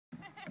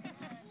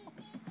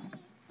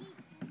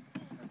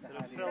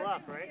fill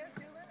up, right?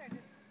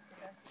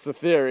 It's the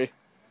theory.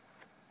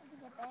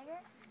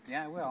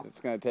 Yeah, it will. It's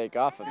going to take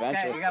off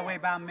eventually. You got to wait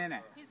about a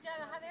minute. He's got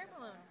a hot air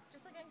balloon,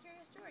 just like on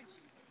Curious George.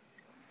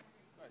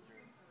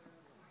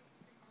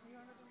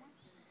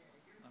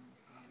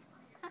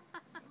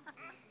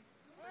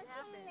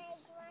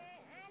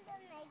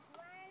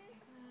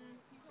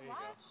 You can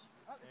watch.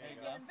 Oh, see,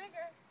 it's getting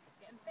bigger. It's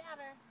getting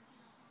fatter.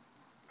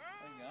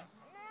 There you go.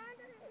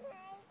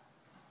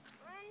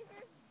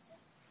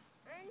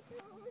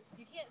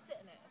 You can't sit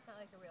in it. It's not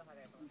like a real hot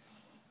air balloon.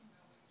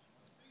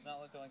 Not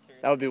like on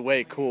Curious. That would be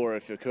way cooler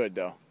if you could,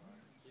 though.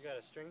 You got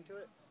a string to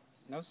it?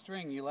 No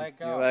string. You let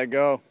go. You let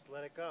go. Just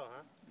let it go,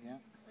 huh? Yeah.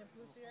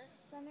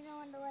 So let me know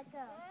when to let go.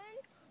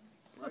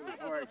 Right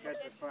before it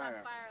catches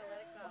fire.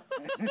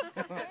 Let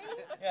it go.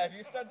 Yeah, if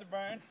you start to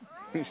burn.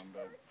 There you go.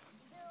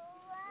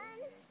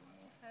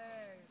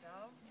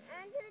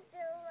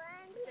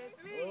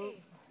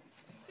 3,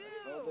 2,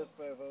 Hold this,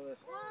 babe. Hold this.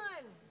 1.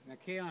 Now,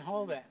 Keelan,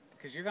 hold it,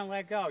 because you're going to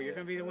let go. You're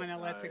going to be the one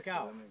that lets it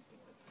go.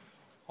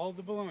 Hold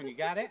the balloon. You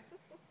got it?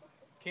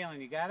 Keelan,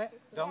 you got it?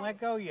 Don't let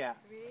go yet.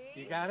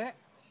 3, You got it?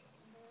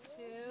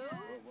 2,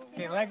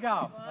 Okay, let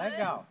go. 1. Let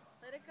go.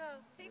 Let it go.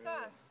 Take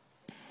off.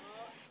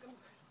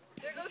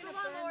 There goes the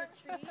lawnmower.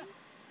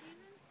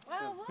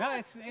 Well, look. No, It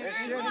it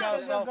should should go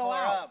so go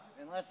far out. up,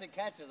 unless it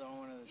catches on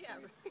one of the trees.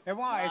 Yeah. It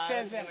won't. It Nah,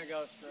 says it's that gonna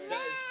go straight. That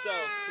is so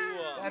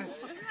cool. That is.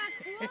 Isn't that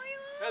cool, Elon?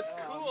 That's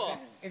cool.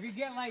 if you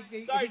get like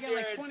if Sorry, you get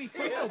like Jared. 20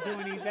 people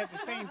doing these at the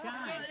same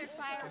time, you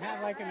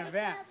have like an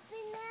event.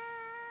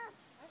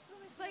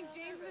 It's like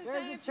James with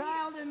There's a giant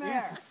child in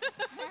there.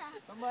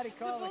 Somebody feet.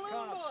 The call the balloon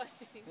cops. boy.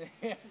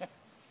 It's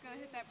gonna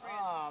hit that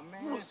branch. Oh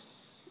man.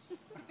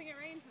 Good thing it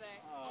rained today.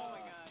 Oh my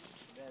god.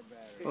 Dead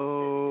battery.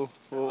 Oh,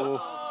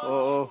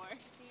 Oh, boy.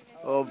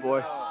 oh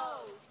boy.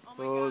 Oh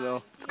my Oh god. no.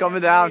 It's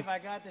coming down. If I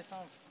got this on.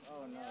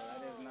 Oh no,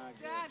 that is not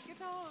good. Dad, get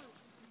those.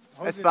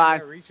 It's Hoses fine.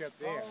 gotta Reach up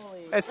there. Holy.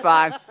 It's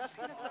fine.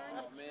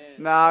 Oh man.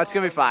 No, it's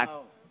going to be fine.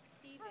 Oh,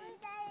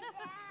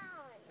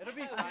 It'll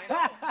be fine.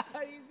 How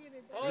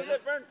long does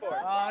it burn for?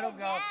 oh it'll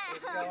go. It's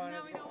Because going.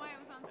 now we know why it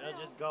was on sale. It'll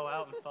just go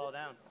out and fall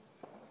down.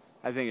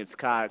 I think it's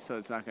caught, so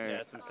it's not going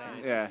Yeah, to. that's what I'm saying.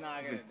 It's Yeah. just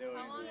not gonna do it.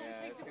 How long does it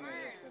Yeah, take it's to gonna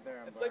burn? just sit there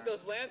and It's burn. like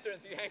those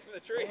lanterns you hang from the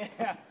tree.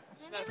 Yeah.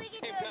 It's Maybe not we the could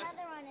same do kind.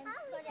 another one and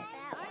put it that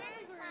I way. didn't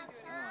think we were gonna do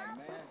it. Oh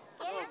man.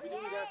 Get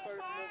up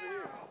there.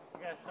 You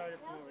gotta start it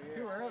from over here.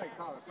 Too early.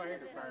 Call the fire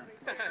department.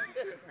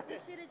 You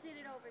should have did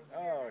it over here.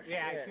 Oh shit.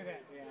 Yeah, I should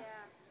have.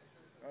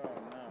 Yeah. Oh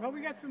no. Well, we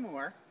got some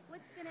more.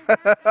 What's gonna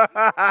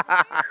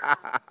happen?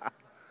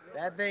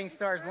 That thing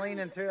starts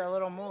leaning to a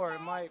little more. It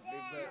might be,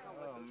 but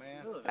oh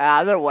man.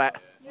 Ah, they're wet.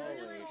 Holy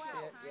shit.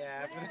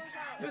 Yeah,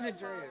 after the tree is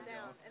Down.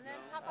 gone. And then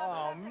hop up.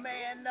 Oh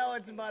man, no,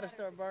 it's about to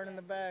start burning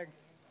the bag.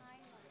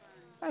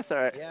 That's all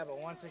right. Yeah, but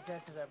once it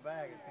catches that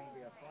bag, it's gonna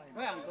be a flame.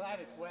 Well, I'm glad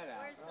it's wet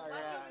out. Oh yeah,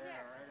 yeah,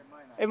 right. It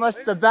might not. It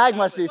must. The bag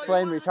must be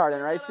flame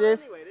retardant, right, Steve?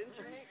 Anyway, didn't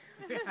you?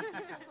 He's been trying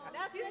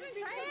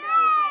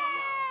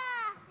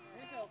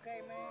It's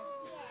okay, man.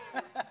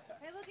 to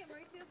Hey, look at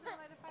Mauricio's gonna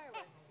light a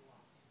firework.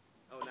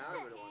 Oh, now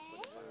everybody wants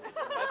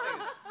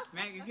to.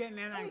 Matt, you getting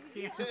in on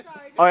camera?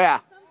 Sorry. Oh yeah.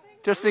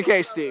 Just in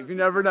case, Steve. You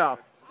never know.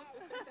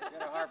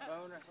 Got a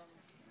harpoon or something?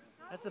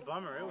 That's a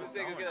bummer. It was Just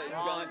say go get a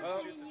gun.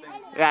 Shoot the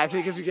thing. Yeah, I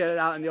think if you get it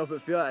out in the open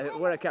field, it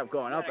would have kept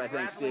going up. I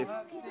think, Steve.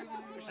 That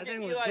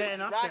thing was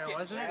getting up there,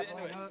 wasn't it?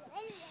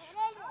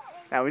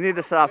 Yeah, we need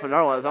to set up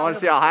another one. I want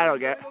to see how high it'll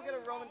get. We'll get a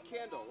Roman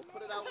candle. We'll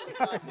put it out with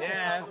the top.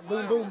 Yeah, it's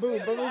boom, boom, boom,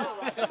 boom.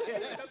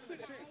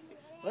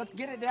 Let's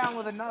get it down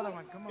with another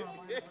one. Come on,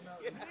 man.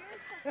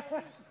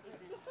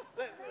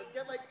 Let's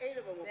get like 8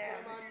 of them. We'll put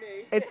them on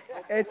me.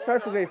 It's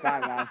perfectly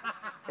fine, man.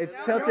 It's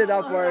tilted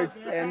upwards,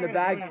 and the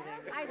bag.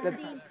 I've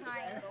seen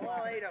kind.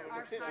 All 8 of them.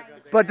 Our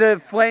kind. But the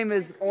flame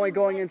is only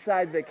going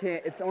inside the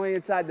can. It's only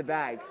inside the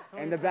bag,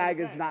 and the bag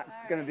is not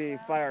going to be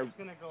fire. It's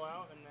gonna go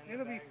out and then.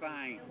 It'll be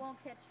fine. It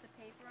won't catch the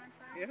paper on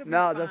fire. It'll be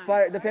No,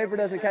 fine. the paper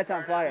doesn't catch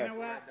on You fire. know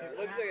what? It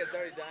looks like it's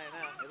already dying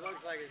out. It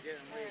looks like it's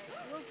getting weak.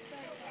 Damn,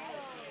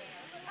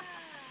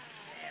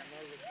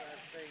 those are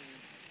fast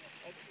things.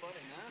 That's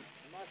funny, huh?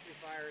 It must be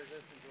fire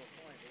resistant to a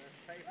point, but that's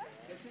paper.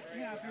 It's,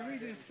 you know, if you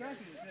read the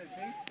instructions, it says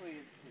basically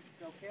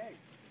it's okay.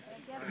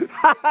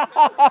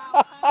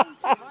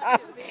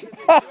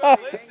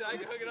 Listen, I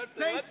can hook it up to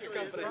the electric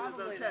company.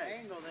 Probably the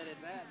angle that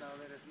it's at, though,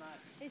 that it's not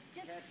It's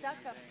just catching stuck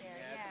up anything. there,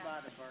 Yeah, it's yeah.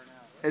 about to burn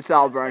out. It's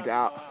all burnt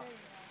out.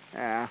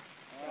 Yeah.